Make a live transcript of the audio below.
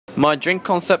My drink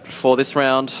concept for this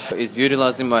round is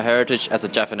utilizing my heritage as a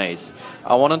Japanese.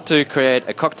 I wanted to create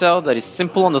a cocktail that is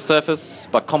simple on the surface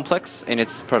but complex in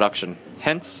its production.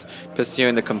 Hence,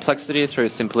 pursuing the complexity through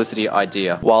simplicity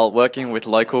idea while working with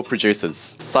local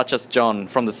producers, such as John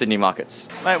from the Sydney markets.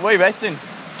 Mate, where are you based in?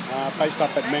 Based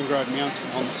up at Mangrove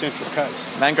Mountain on the Central Coast.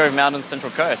 Mangrove Mountain,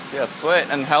 Central Coast. Yeah, sweet.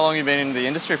 And how long have you been in the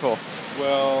industry for?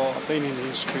 Well, I've been in the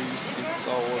industry since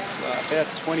I was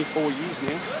about 24 years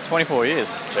now. 24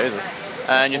 years? Jesus.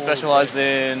 And you specialise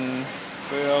in?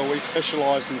 Well, we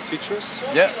specialised in citrus.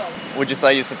 Yeah. Would you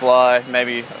say you supply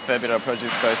maybe a fair bit of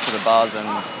produce goes to the bars and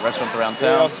restaurants around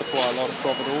town? Yeah, I supply a lot of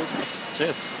providors.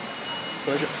 Cheers.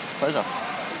 Pleasure. Pleasure.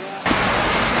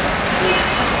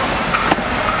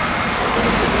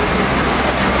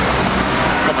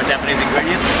 Got my Japanese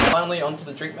ingredient. Finally, onto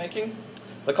the drink making.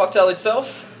 The cocktail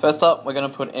itself. First up, we're going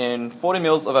to put in 40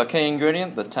 ml of our key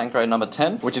ingredient, the Tanqeray No.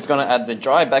 10, which is going to add the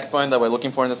dry backbone that we're looking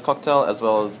for in this cocktail, as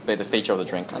well as be the feature of the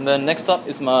drink. And then next up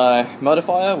is my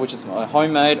modifier, which is my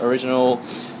homemade original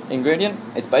ingredient.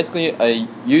 It's basically a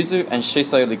Yuzu and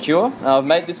Shiso liqueur. Now, I've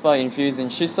made this by infusing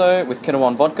Shiso with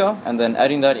Kinawan vodka, and then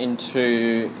adding that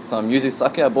into some Yuzu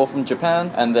sake I bought from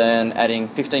Japan, and then adding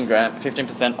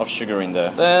 15% of sugar in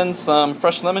there. Then some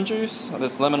fresh lemon juice.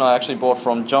 This lemon I actually bought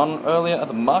from John earlier at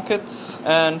the market.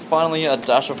 And finally a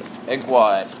dash of egg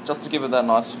white, just to give it that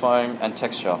nice foam and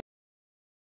texture.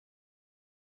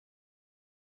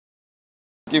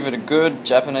 Give it a good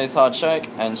Japanese hard shake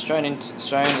and strain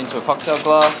into a cocktail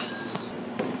glass.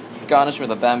 Garnish with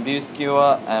a bamboo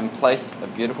skewer and place a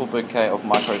beautiful bouquet of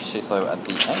micro shiso at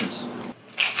the end.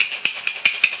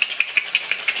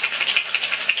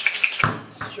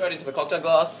 Straight into the cocktail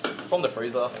glass from the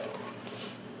freezer.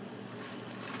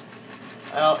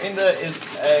 Now in there is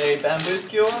a bamboo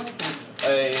skewer with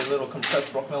a little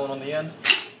compressed rock melon on the end.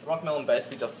 The rock melon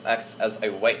basically just acts as a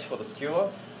weight for the skewer.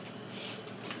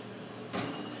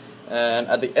 And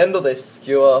at the end of this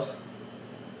skewer,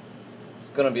 it's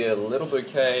going to be a little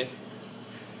bouquet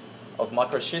of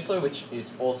micro shiso, which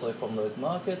is also from those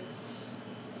markets.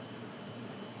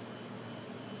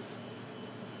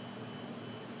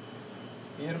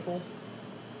 Beautiful.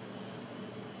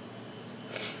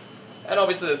 And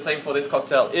obviously the theme for this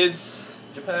cocktail is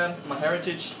Japan, my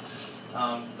heritage.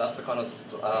 That's the kind of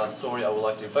story I would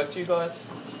like to evoke to you guys.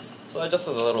 So just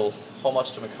as a little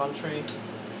homage to my country,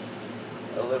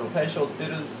 a little peychauds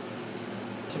bitters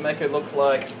to make it look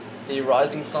like the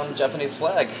rising sun Japanese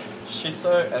flag.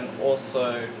 Shiso and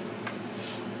also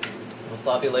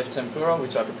wasabi leaf tempura,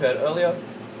 which I prepared earlier,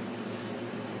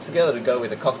 together to go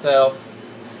with a cocktail.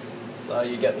 So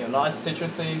you get your nice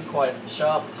citrusy, quite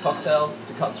sharp cocktail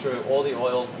to cut through all the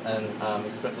oil and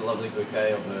express a lovely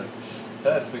bouquet of the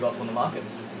herbs we got from the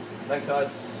markets. Thanks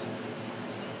guys.